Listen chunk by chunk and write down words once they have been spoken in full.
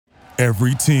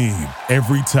Every team,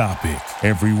 every topic,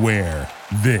 everywhere.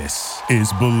 This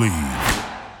is Believe.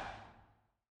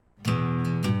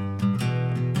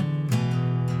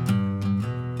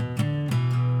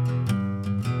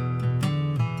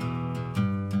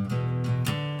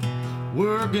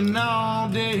 Working all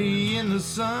day in the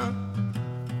sun.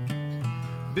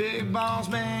 Big boss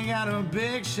man got a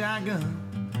big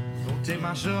shotgun. Gonna take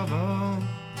my shovel.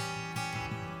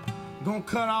 Gonna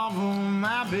cut off on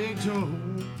my big toe.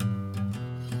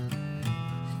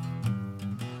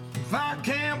 If I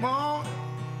can't walk,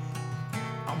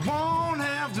 I won't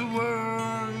have to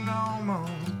work no more.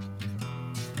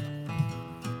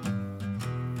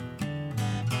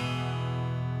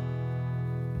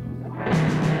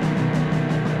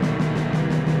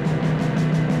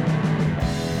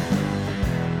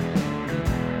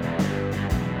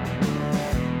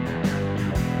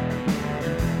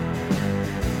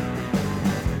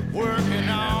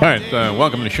 All right,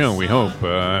 welcome to the show, we hope,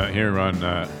 here on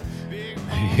the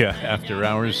After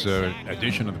Hours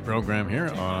edition of the program here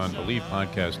on Believe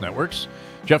Podcast Networks.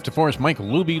 Jeff DeForest, Michael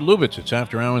Lubitz. It's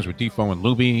After Hours with Defo and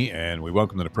Luby, and we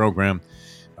welcome to the program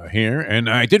here.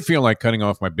 And I did feel like cutting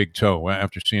off my big toe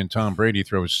after seeing Tom Brady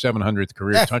throw his 700th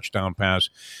career touchdown pass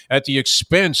at the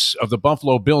expense of the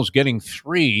Buffalo Bills getting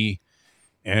 3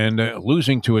 and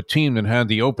losing to a team that had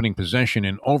the opening possession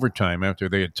in overtime after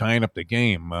they had tied up the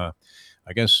game.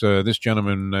 I guess this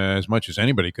gentleman, as much as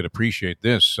anybody could appreciate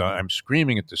this, I'm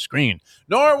screaming at the screen,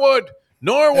 Norwood!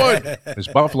 As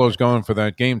Buffalo's going for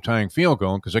that game-tying field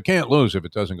goal, because I can't lose if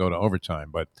it doesn't go to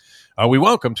overtime. But we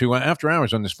welcome to After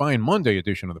Hours on this fine Monday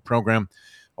edition of the program,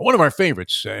 one of our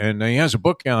favorites, and he has a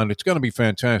book out. It's going to be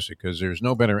fantastic, because there's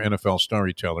no better NFL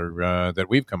storyteller that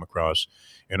we've come across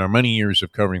in our many years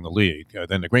of covering the league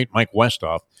than the great Mike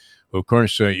Westhoff. Of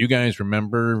course, you guys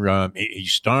remember he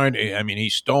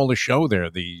stole the show there,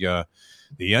 the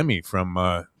Emmy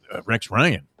from Rex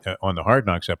Ryan on the Hard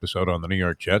Knocks episode on the New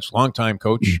York Jets. Longtime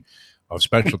coach of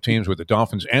special teams with the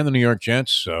Dolphins and the New York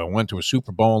Jets. Went to a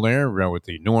Super Bowl there with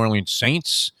the New Orleans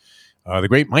Saints. The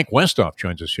great Mike Westhoff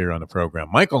joins us here on the program.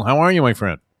 Michael, how are you, my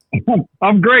friend?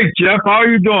 I'm great, Jeff. How are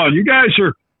you doing? You guys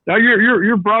are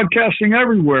you're broadcasting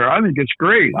everywhere. I think it's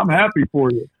great. I'm happy for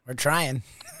you. We're trying.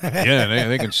 Yeah,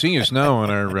 they can see us now on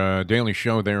our daily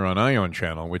show there on Ion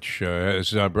Channel, which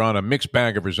has brought a mixed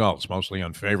bag of results, mostly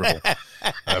unfavorable.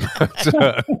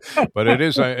 But it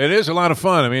is a lot of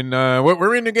fun. I mean,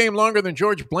 we're in the game longer than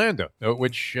George Blanda,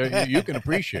 which you can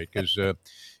appreciate because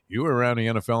you were around the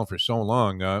NFL for so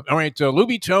long. All right,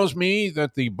 Luby tells me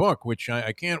that the book, which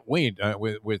I can't wait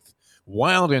with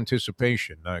wild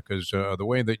anticipation, because the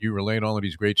way that you relate all of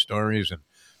these great stories and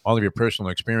all of your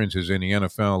personal experiences in the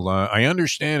NFL. I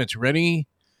understand it's ready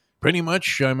pretty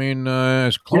much. I mean,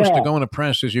 as close to going to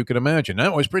press as you could imagine.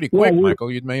 That was pretty quick,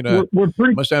 Michael. You'd made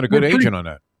must have had a good agent on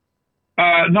that.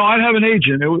 No, I have an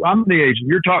agent. I'm the agent.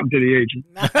 You're talking to the agent.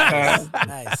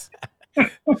 Nice.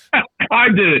 I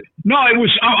did it. No, it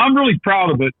was. I'm really proud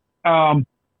of it.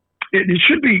 It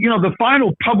should be, the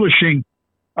final publishing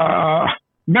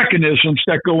mechanisms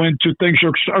that go into things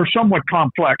are somewhat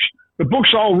complex. The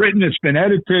book's all written. It's been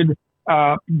edited.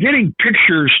 Getting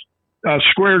pictures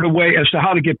squared away as to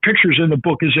how to get pictures in the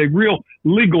book is a real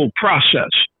legal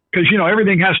process because,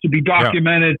 everything has to be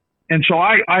documented. Yeah. And so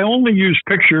I only use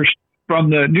pictures from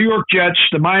the New York Jets,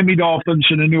 the Miami Dolphins,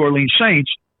 and the New Orleans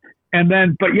Saints.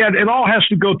 But yet it all has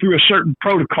to go through a certain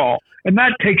protocol. And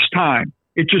that takes time.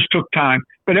 It just took time.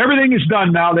 But everything is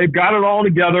done now. They've got it all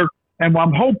together. And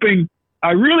I'm hoping,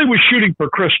 I really was shooting for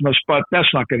Christmas, but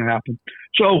that's not going to happen.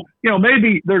 So,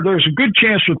 maybe there's a good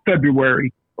chance with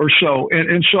February or so.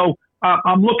 And so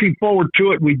I'm looking forward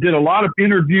to it. We did a lot of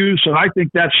interviews, and I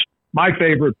think that's my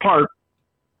favorite part.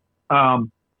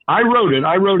 I wrote it.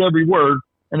 I wrote every word.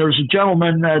 And there was a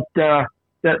gentleman that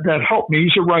helped me.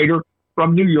 He's a writer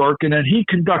from New York, and then he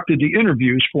conducted the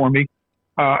interviews for me.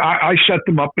 I set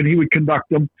them up, and he would conduct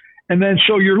them. And then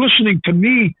so you're listening to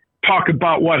me talk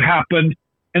about what happened.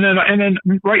 And then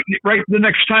right the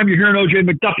next time you're hearing O.J.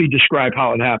 McDuffie describe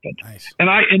how it happened. Nice.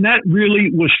 And that really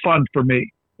was fun for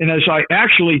me. And as I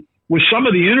actually, with some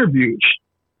of the interviews,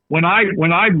 when I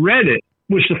read it,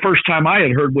 was the first time I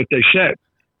had heard what they said.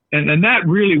 And that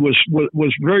really was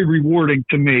very rewarding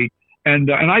to me. And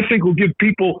I think will give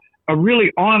people a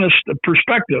really honest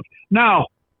perspective. Now,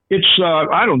 it's,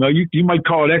 I don't know, you might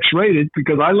call it X-rated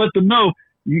because I let them know,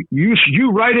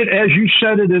 you write it as you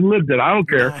said it and lived it. I don't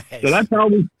care. Nice.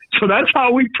 So that's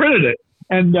how we printed it.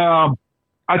 And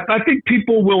I think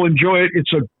people will enjoy it.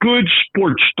 It's a good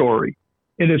sports story,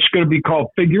 and it's going to be called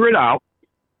Figure It Out.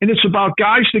 And it's about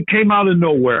guys that came out of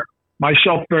nowhere,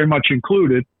 myself very much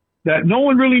included, that no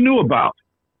one really knew about.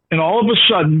 And all of a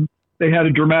sudden, they had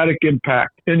a dramatic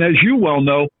impact. And as you well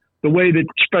know, the way that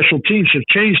special teams have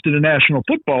changed in the National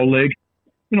Football League,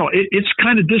 it's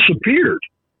kind of disappeared.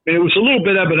 And it was a little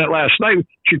bit evident last night.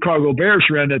 Chicago Bears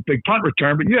ran that big punt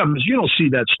return, but you don't see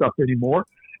that stuff anymore.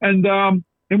 And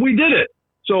we did it.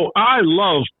 So I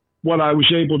love what I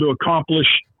was able to accomplish,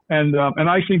 and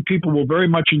I think people will very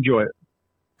much enjoy it.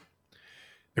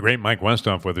 The great Mike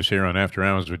Westhoff with us here on After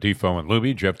Hours with Defo and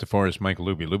Luby. Jeff DeForest, Michael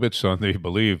Luby Lubitz on the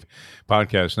Believe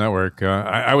Podcast Network.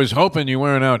 I was hoping you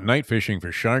weren't out night fishing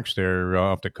for sharks there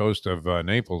off the coast of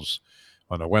Naples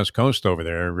on the west coast over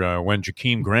there when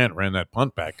Jakeem Grant ran that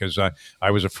punt back, because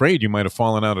I was afraid you might have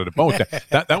fallen out of the boat.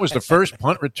 That was the first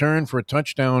punt return for a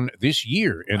touchdown this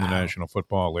year in the National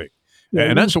Football League. Yeah,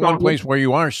 and that's the one place where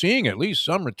you are seeing at least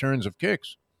some returns of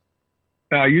kicks.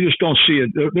 You just don't see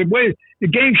it. The way the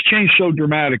game's changed so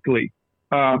dramatically.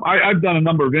 I've done a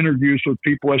number of interviews with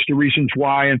people as to reasons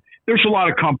why, and there's a lot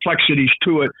of complexities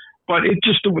to it. But it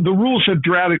just the rules have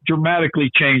dramatically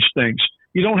changed things.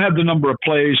 You don't have the number of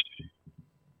plays.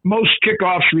 Most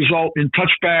kickoffs result in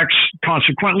touchbacks.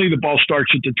 Consequently, the ball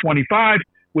starts at the 25.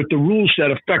 With the rules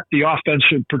that affect the offense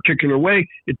in a particular way,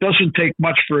 it doesn't take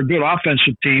much for a good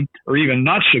offensive team, or even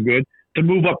not so good, to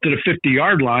move up to the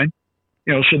 50-yard line.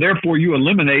 So therefore you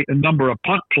eliminate a number of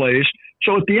punt plays.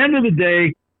 So at the end of the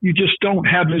day, you just don't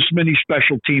have as many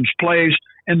special teams plays.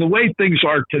 And the way things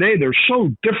are today, they're so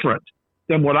different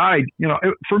than what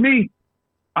for me,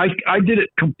 I did it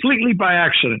completely by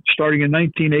accident, starting in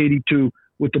 1982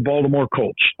 with the Baltimore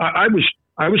Colts. I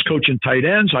was coaching tight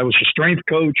ends. I was a strength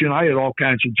coach, and I had all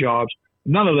kinds of jobs.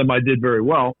 None of them I did very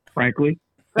well, frankly.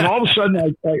 And all of a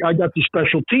sudden I got the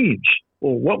special teams.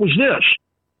 Well, what was this?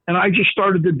 And I just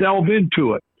started to delve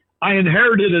into it. I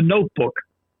inherited a notebook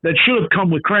that should have come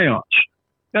with crayons.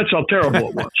 That's how terrible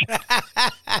it was.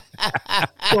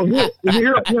 So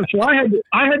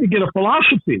I had to get a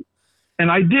philosophy,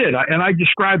 and I did. And I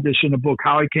described this in the book,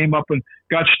 how I came up and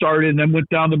got started, and then went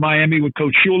down to Miami with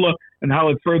Coach Shula, and how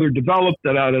it further developed.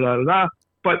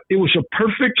 But it was a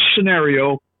perfect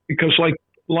scenario because, like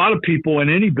a lot of people in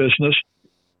any business,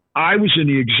 I was in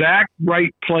the exact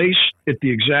right place at the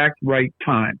exact right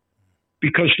time,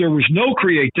 because there was no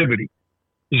creativity,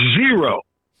 zero.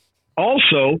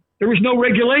 Also, there was no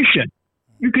regulation.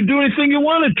 You could do anything you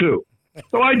wanted to.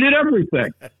 So I did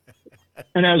everything.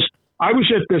 And as I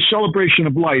was at the Celebration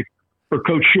of Life for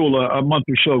Coach Shula a month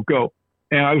or so ago,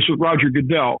 and I was with Roger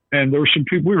Goodell, and there were some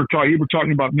people, you were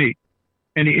talking about me,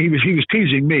 and he was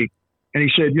teasing me. And he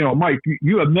said, Mike,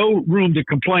 you have no room to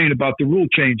complain about the rule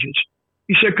changes.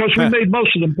 He said, because we made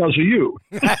most of them because of you.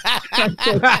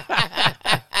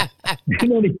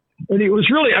 And it was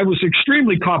really, I was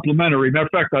extremely complimentary. Matter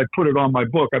of fact, I put it on my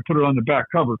book. I put it on the back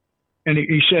cover. And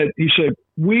he said,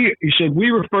 we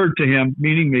referred to him,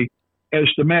 meaning me, as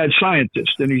the mad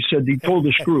scientist. And he told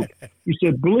this group, he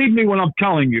said, believe me when I'm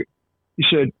telling you. He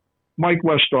said, Mike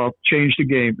Westhoff changed the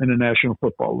game in the National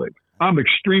Football League. I'm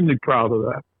extremely proud of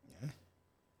that.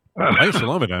 I used to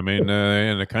love it. I mean,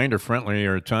 in a kinder,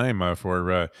 friendlier time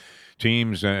for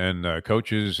teams and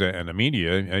coaches and the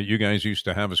media, you guys used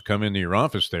to have us come into your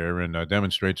office there and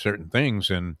demonstrate certain things.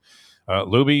 And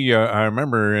Luby, I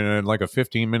remember in like a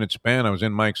 15-minute span, I was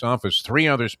in Mike's office. 3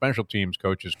 other special teams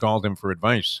coaches called him for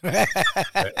advice as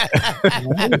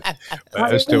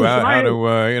to how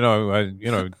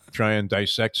to try and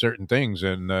dissect certain things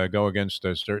and go against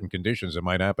certain conditions that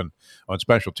might happen on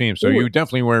special teams. So you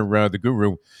definitely were the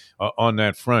guru on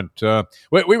that front.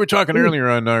 We were talking earlier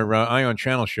on our Ion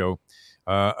Channel show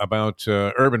about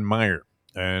Urban Meyer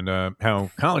and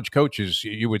how college coaches,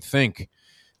 you would think,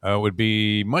 would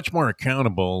be much more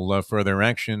accountable for their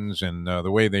actions and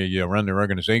the way they run their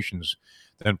organizations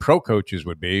than pro coaches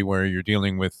would be, where you're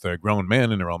dealing with grown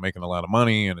men and they're all making a lot of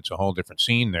money and it's a whole different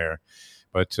scene there.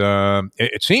 But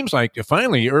it seems like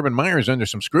finally Urban Meyer is under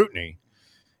some scrutiny.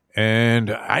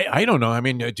 And I don't know. I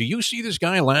mean, do you see this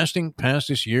guy lasting past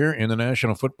this year in the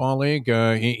National Football League?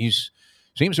 He's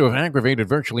seems to have aggravated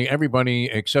virtually everybody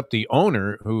except the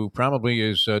owner, who probably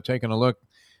is taking a look.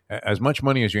 As much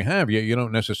money as you have, you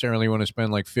don't necessarily want to spend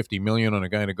like $50 million on a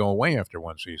guy to go away after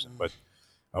one season. But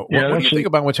what do you think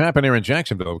about what's happened there in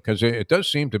Jacksonville? Because it does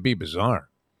seem to be bizarre.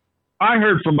 I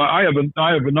heard from I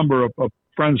have a number of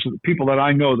friends, people that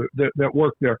I know that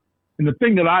work there, and the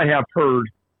thing that I have heard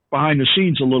behind the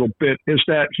scenes a little bit is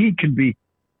that he can be,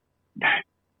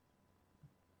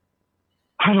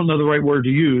 I don't know the right word to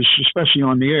use, especially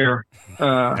on the air.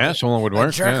 Asshole would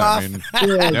work. Jerk off.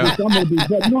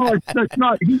 But no, it's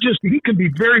not. He can be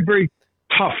very, very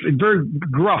tough and very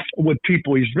gruff with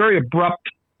people. He's very abrupt.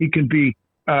 He can be,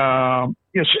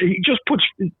 he just puts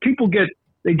people get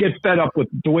fed up with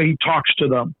the way he talks to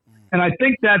them. And I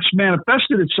think that's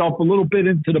manifested itself a little bit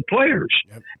into the players.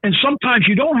 Yep. And sometimes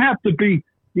you don't have to be,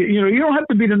 you don't have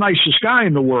to be the nicest guy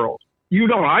in the world. You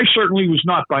don't. I certainly was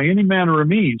not by any manner of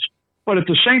means. But at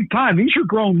the same time, these are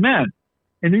grown men,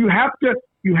 and you have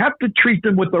to treat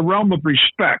them with a realm of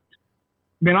respect.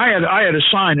 I mean, I had a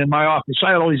sign in my office.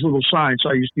 I had all these little signs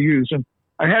I used to use, and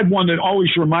I had one that always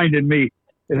reminded me.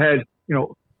 It had,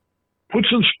 put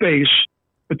some space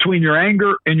between your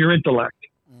anger and your intellect.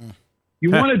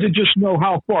 You wanted to just know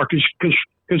how far,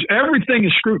 because everything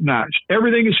is scrutinized,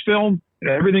 everything is filmed,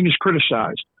 everything is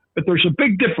criticized. But there's a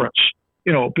big difference,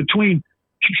 between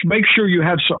make sure you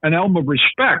have an element of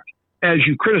respect as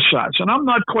you criticize. And I'm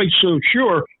not quite so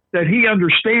sure that he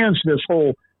understands this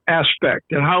whole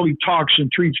aspect and how he talks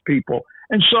and treats people.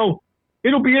 And so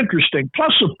it'll be interesting.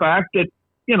 Plus the fact that,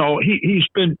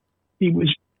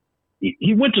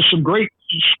 he went to some great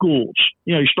schools.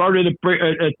 He started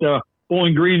at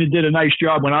Bowling Green and did a nice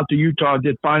job, went out to Utah,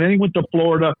 did fine. And he went to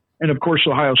Florida and, of course,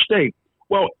 Ohio State.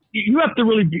 Well, you have to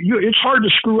really, it's hard to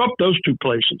screw up those two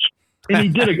places. And he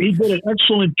did an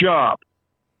excellent job.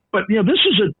 But,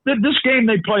 this game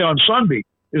they play on Sunday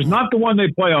is not the one they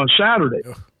play on Saturday.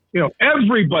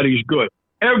 Everybody's good.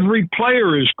 Every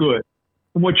player is good.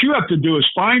 And what you have to do is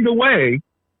find a way,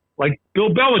 like Bill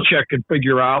Belichick can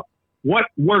figure out, what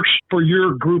works for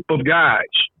your group of guys.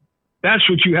 That's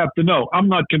what you have to know. I'm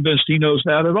not convinced he knows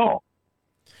that at all.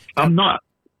 I'm not.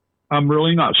 I'm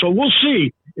really not. So we'll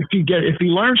see if he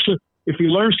learns to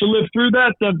live through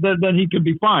that, then he can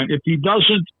be fine. If he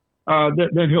doesn't,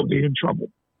 then he'll be in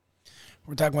trouble.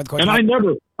 We're talking with Coach. And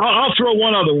I'll throw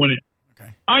one other one in.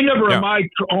 Okay. I never in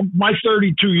my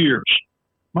 32 years,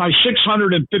 my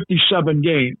 657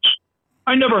 games,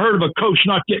 I never heard of a coach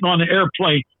not getting on the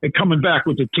airplane and coming back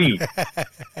with the team.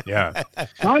 Yeah.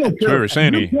 I don't care. We were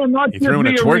saying he threw in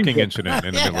a twerking incident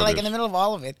in the middle of in the middle of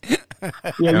all of it.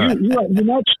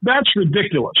 That's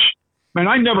ridiculous. Man,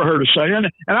 I never heard of saying,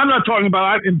 and I'm not talking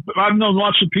about, I've known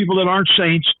lots of people that aren't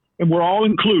saints, and we're all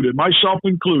included, myself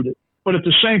included. But at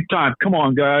the same time, come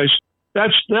on, guys,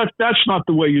 that's not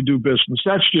the way you do business.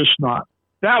 That's just not.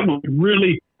 That would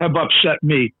really have upset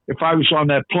me if I was on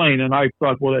that plane and I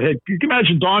thought, well, hey, you can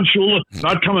imagine Don Shula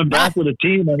not coming back with a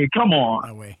team. I mean, come on.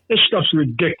 No way. This stuff's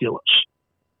ridiculous.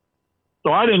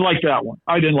 So I didn't like that one.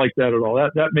 I didn't like that at all.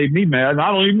 That made me mad, and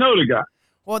I don't even know the guy.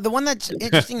 Well, the one that's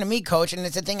interesting to me, Coach, and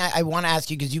it's a thing I want to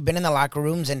ask you because you've been in the locker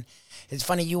rooms, and it's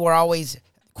funny, you were always,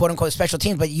 quote-unquote, special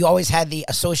teams, but you always had the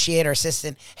associate or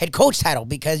assistant head coach title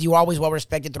because you were always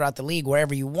well-respected throughout the league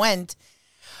wherever you went.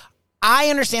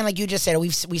 I understand, like you just said, we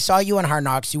saw you in Hard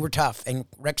Knocks. You were tough, and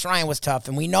Rex Ryan was tough,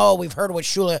 and we've heard what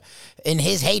Shula in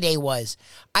his heyday was.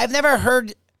 I've never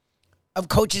heard of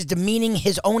coaches demeaning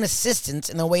his own assistants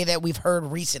in the way that we've heard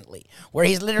recently, where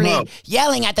he's literally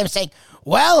yelling at them saying,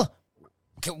 well,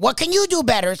 what can you do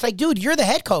better? It's like, dude, you're the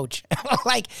head coach.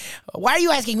 Like, why are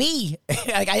you asking me?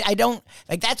 Like, I don't,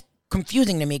 like, that's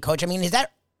confusing to me, Coach. I mean, does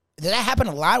that happen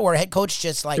a lot where a head coach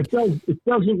just like... It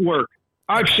doesn't work.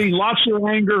 I've seen lots of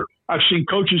anger. I've seen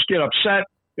coaches get upset.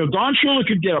 Don Shula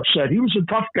could get upset. He was a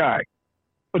tough guy.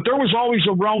 But there was always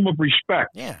a realm of respect.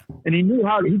 Yeah. And he knew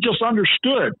he just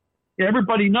understood.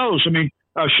 Everybody knows. I mean,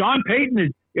 Sean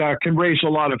Payton can raise a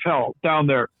lot of hell down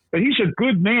there. But he's a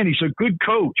good man. He's a good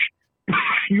coach.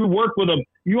 You work with him.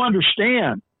 You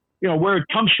understand, where it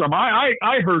comes from. I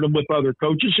heard him with other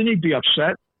coaches, and he'd be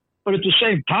upset. But at the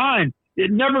same time,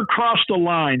 it never crossed a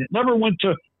line. It never went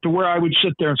to where I would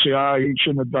sit there and say, he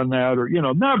shouldn't have done that, or,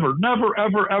 never,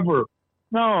 ever, ever.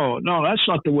 No, that's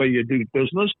not the way you do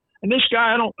business. And this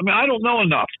guy, I don't know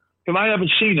enough because I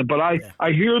haven't seen him, but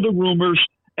I hear the rumors,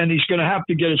 and he's going to have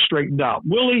to get it straightened out.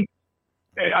 Willie,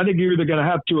 I think you're either going to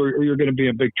have to or you're going to be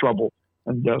in big trouble.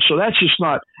 And so that's just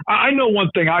not – I know one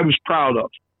thing I was proud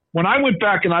of. When I went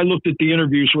back and I looked at the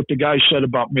interviews, what the guys said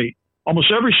about me,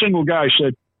 almost every single guy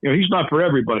said, he's not for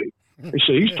everybody. They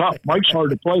said, he's tough. Mike's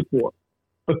hard to play for.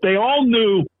 But they all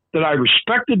knew that I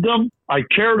respected them, I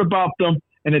cared about them,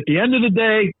 and at the end of the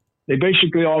day, they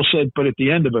basically all said, but at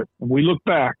the end of it, and we looked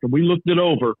back and we looked it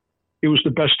over, it was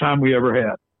the best time we ever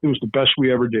had. It was the best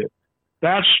we ever did.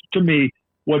 That's, to me,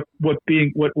 what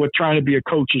trying to be a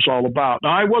coach is all about.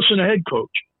 Now, I wasn't a head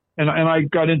coach, and I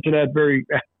got into that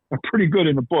pretty good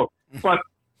in the book. But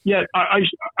yet, I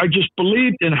just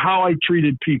believed in how I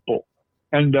treated people.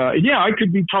 And, I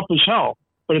could be tough as hell.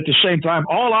 But at the same time,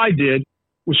 all I did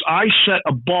was I set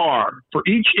a bar for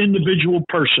each individual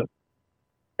person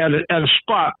at a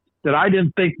spot that I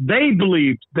didn't think they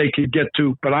believed they could get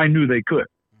to, but I knew they could.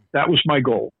 That was my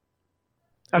goal.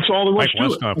 That's all there was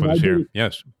Mike to Westhoff it. was here.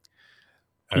 Yes.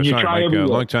 And you try Mike, every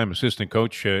longtime assistant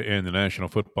coach in the National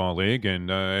Football League, and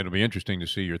it'll be interesting to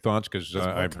see your thoughts because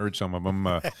I've heard some of them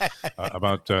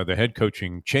about the head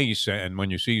coaching chase, and when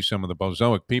you see some of the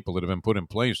bozoic people that have been put in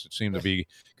place that seem to be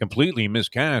completely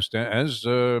miscast, as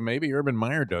maybe Urban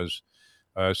Meyer does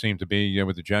seem to be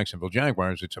with the Jacksonville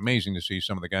Jaguars. It's amazing to see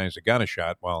some of the guys that got a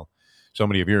shot while so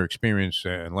many of your experience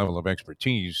and level of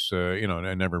expertise,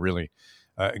 never really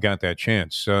got that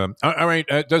chance. All right.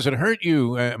 Does it hurt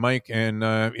you, Mike? And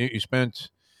you spent,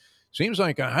 seems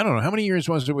like, I don't know, how many years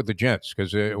was it with the Jets?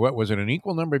 Because what was it, an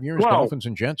equal number of years, 12. Dolphins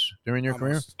and Jets during your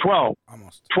career? 12.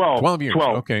 Almost 12 years.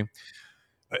 12. Okay.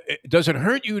 Does it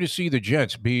hurt you to see the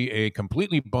Jets be a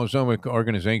completely bozoic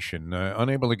organization,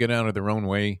 unable to get out of their own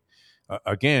way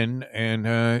again? And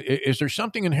is there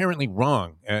something inherently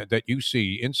wrong that you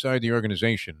see inside the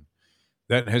organization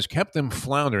that has kept them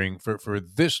floundering for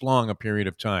this long a period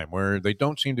of time, where they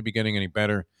don't seem to be getting any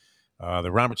better?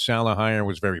 The Robert Saleh hire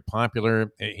was very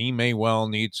popular. He may well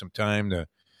need some time to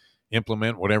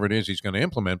implement whatever it is he's going to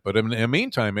implement. But in the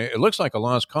meantime, it looks like a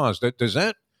lost cause. Does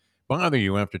that bother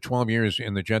you after 12 years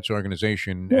in the Jets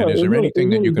organization? Yeah, and is there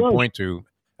anything that you can does. point to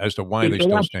as to why they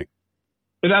still stink?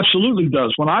 It absolutely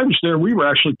does. When I was there, we were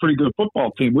actually a pretty good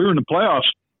football team. We were in the playoffs,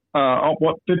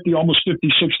 almost 50,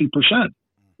 60%.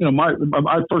 My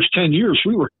first 10 years,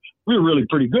 we were really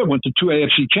pretty good. Went to 2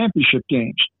 AFC championship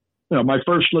games. My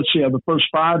first, the first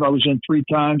 5 I was in 3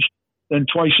 times, then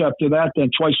twice after that, then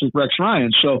twice with Rex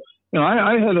Ryan. So,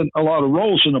 I had a lot of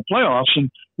roles in the playoffs, and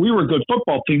we were a good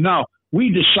football team. Now, we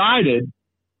decided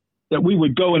that we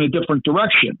would go in a different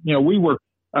direction. We were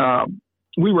a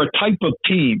type of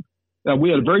team.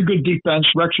 We had a very good defense.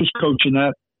 Rex was coaching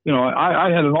that. I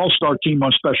had an all-star team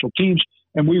on special teams,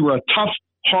 and we were a tough,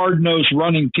 hard-nosed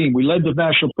running team. We led the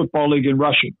National Football League in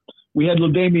rushing. We had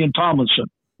LaDainian Tomlinson.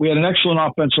 We had an excellent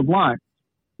offensive line.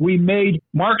 We made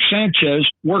Mark Sanchez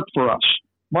work for us.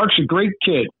 Mark's a great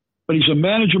kid, but he's a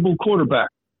manageable quarterback.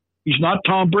 He's not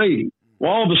Tom Brady.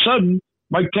 Well, all of a sudden,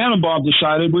 Mike Tannenbaum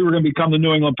decided we were going to become the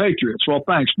New England Patriots. Well,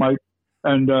 thanks, Mike.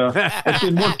 And it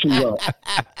didn't work too well.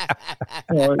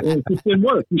 It just didn't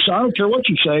work. So I don't care what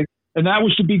you say. And that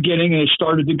was the beginning, and it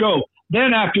started to go.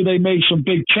 Then after they made some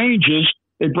big changes,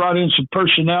 they brought in some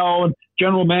personnel and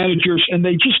general managers, and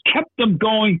they just kept them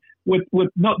going with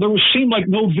no. Seemed like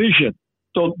no vision.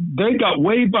 So they got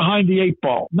way behind the 8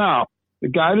 ball. Now the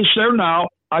guy that's there now,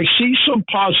 I see some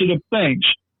positive things.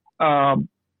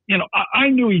 I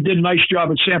knew he did a nice job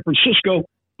at San Francisco,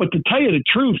 but to tell you the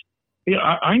truth,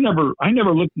 I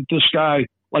never looked at this guy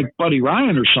like Buddy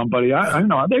Ryan or somebody. I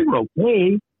know they were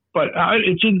okay, but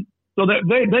so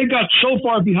they got so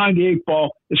far behind the 8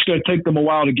 ball, it's going to take them a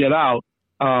while to get out.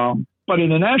 But in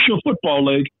the National Football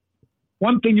League,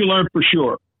 one thing you learn for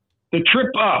sure, the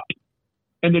trip up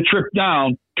and the trip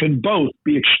down can both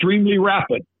be extremely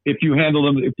rapid if you handle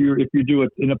them, if you do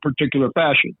it in a particular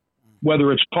fashion.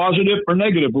 Whether it's positive or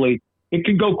negatively, it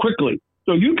can go quickly.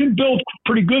 So you can build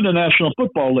pretty good in the National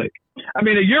Football League. I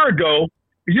mean, a year ago,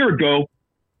 the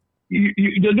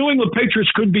New England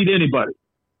Patriots couldn't beat anybody.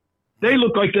 They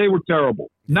looked like they were terrible.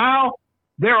 Now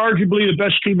they're arguably the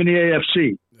best team in the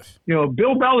AFC.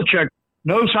 Bill Belichick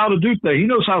knows how to do things. He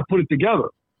knows how to put it together.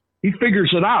 He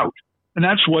figures it out, and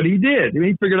that's what he did.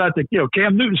 He figured out that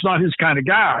Cam Newton's not his kind of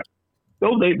guy.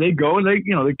 So they go and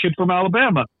the kid from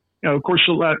Alabama. Of course,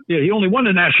 he only won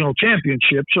the national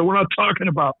championship, so we're not talking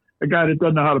about a guy that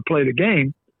doesn't know how to play the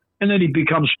game. And then he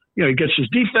becomes, he gets his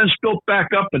defense built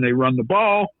back up, and they run the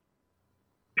ball.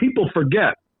 People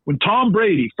forget when Tom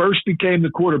Brady first became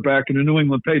the quarterback in the New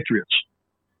England Patriots,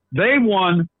 they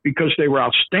won because they were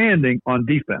outstanding on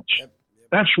defense. Yep.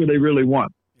 That's where they really won.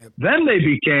 Yep. Then they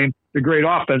became the great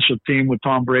offensive team with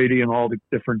Tom Brady and all the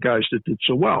different guys that did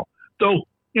so well. So,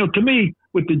 to me,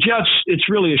 with the Jets, it's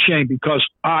really a shame because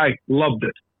I loved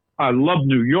it. I loved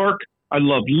New York. I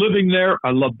loved living there.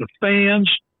 I loved the fans.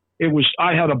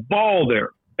 I had a ball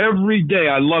there. Every day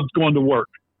I loved going to work.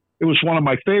 It was one of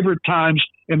my favorite times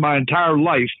in my entire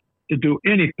life to do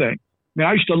anything.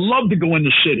 I used to love to go in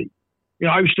the city.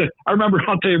 I remember,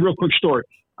 I'll tell you a real quick story.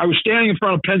 I was standing in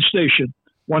front of Penn Station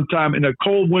one time in a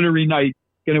cold, wintry night,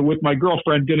 with my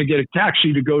girlfriend, going to get a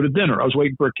taxi to go to dinner. I was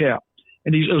waiting for a cab.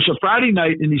 And it was a Friday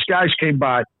night, and these guys came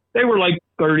by. They were like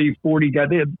 30, 40 guys.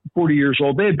 They had 40 years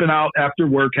old. They had been out after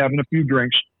work having a few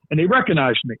drinks, and they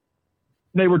recognized me.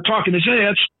 And they were talking. They said, "Hey,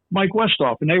 that's Mike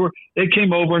Westhoff." And they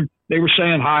came over, and they were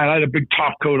saying hi. And I had a big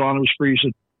top coat on. It was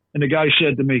freezing. And the guy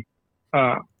said to me,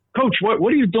 "Coach, what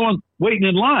are you doing waiting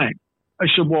in line?" I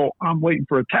said, "Well, I'm waiting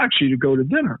for a taxi to go to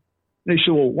dinner." They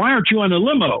said, "Well, why aren't you in a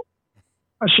limo?"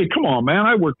 I said, come on, man,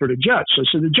 I work for the Jets. I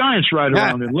said, the Giants ride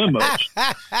around in limos.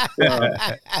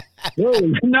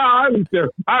 No,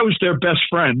 I was their best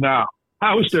friend now.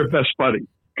 I was their best buddy.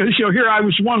 Because, here I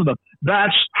was one of them.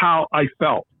 That's how I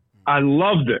felt. I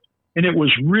loved it. And it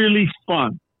was really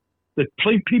fun. The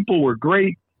play people were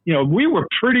great. We were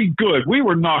pretty good. We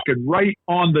were knocking right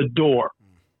on the door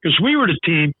because we were the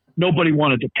team nobody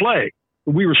wanted to play.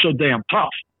 But we were so damn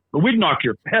tough. But we'd knock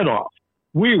your head off.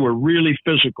 We were really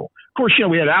physical. Of course,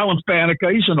 we had Alan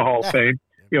Faneca. He's in the Hall of Fame.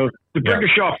 The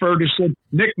Brickashaw Ferguson,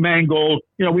 Nick Mangold.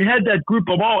 We had that group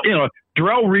of all,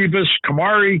 Darrelle Revis,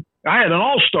 Kamari. I had an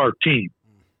all-star team.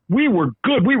 We were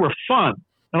good. We were fun.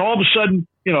 And all of a sudden,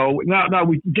 now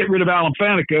we get rid of Alan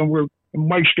Faneca and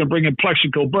Mike's going to bring in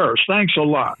Plexico Burress. Thanks a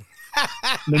lot.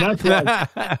 That's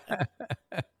why.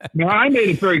 Now, I made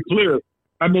it very clear.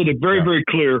 I made it very, very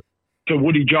clear to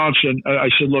Woody Johnson. I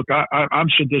said, look, I'm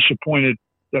so disappointed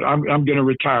that I'm going to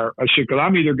retire. I said, because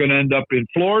I'm either going to end up in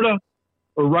Florida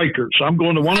or Rikers. I'm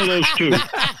going to one of those two.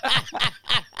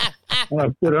 And I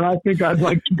said, and I think I'd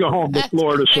like to go home to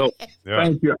Florida. So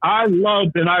thank you. I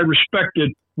loved and I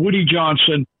respected Woody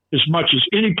Johnson as much as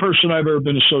any person I've ever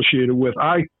been associated with.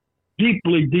 I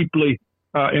deeply, deeply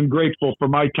am grateful for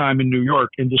my time in New York.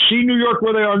 And to see New York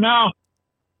where they are now,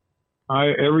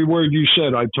 every word you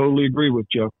said, I totally agree with,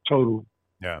 Jeff. Totally.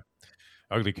 Yeah.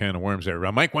 Ugly can of worms there.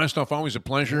 Mike Westhoff, always a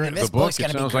pleasure. And the book,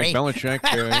 it sounds like Belichick,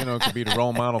 could be the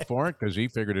role model for it because he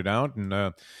figured it out.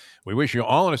 And we wish you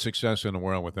all the success in the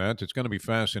world with that. It's going to be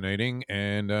fascinating.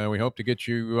 And we hope to get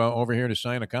you over here to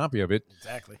sign a copy of it.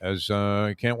 Exactly. As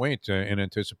I can't wait in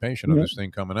anticipation of this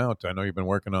thing coming out. I know you've been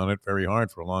working on it very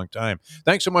hard for a long time.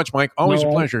 Thanks so much, Mike. Always a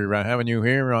pleasure having you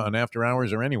here on After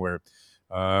Hours or anywhere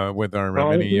with our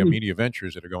many media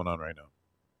ventures that are going on right now.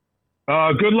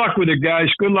 Good luck with it, guys.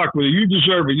 Good luck with it. You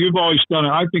deserve it. You've always done it.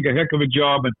 I think a heck of a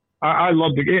job, and I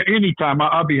love it. Anytime,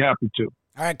 I'll be happy to.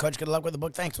 All right, Coach. Good luck with the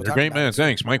book. Thanks. You're a great man.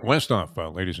 Thanks. Mike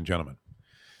Westhoff, ladies and gentlemen.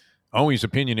 Always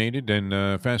opinionated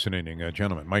and fascinating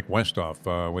gentleman. Mike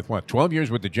Westhoff with 12 years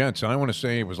with the Jets. I want to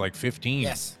say it was like 15.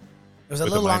 Yes. It was a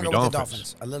little longer with the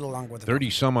Dolphins. A little longer with the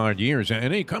 30-some-odd yeurs.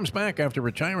 And he comes back after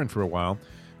retiring for a while.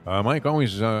 Mike,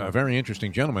 always a very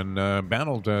interesting gentleman,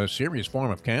 battled a serious form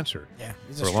of cancer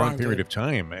for a long period of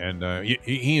time. And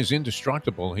he is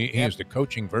indestructible. He is the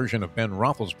coaching version of Ben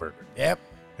Roethlisberger. Yep.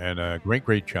 And a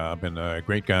great job and a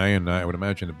great guy. And I would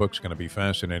imagine the book's going to be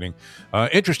fascinating.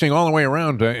 Interesting all the way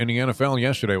around in the NFL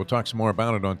yesterday. We'll talk some more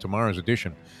about it on tomorrow's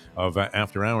edition of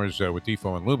After Hours with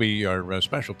Defo and Luby. Our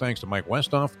special thanks to Mike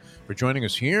Westhoff for joining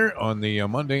us here on the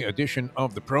Monday edition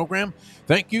of the program.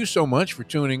 Thank you so much for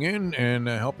tuning in and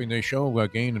helping the show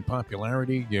gain in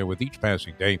popularity with each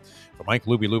passing day. For Mike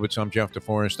Luby Lubitz, I'm Jeff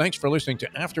DeForest. Thanks for listening to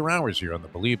After Hours here on the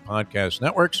Believe Podcast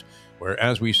Networks, where,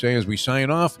 as we say as we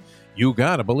sign off, you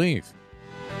gotta believe.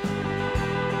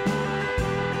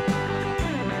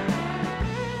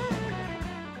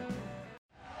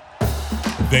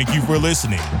 Thank you for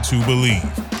listening to Believe.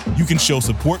 You can show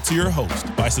support to your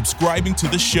host by subscribing to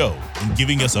the show and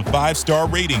giving us a 5-star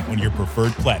rating on your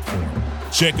preferred platform.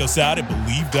 Check us out at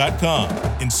Believe.com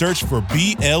and search for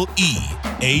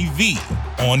BLEAV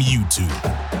on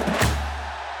YouTube.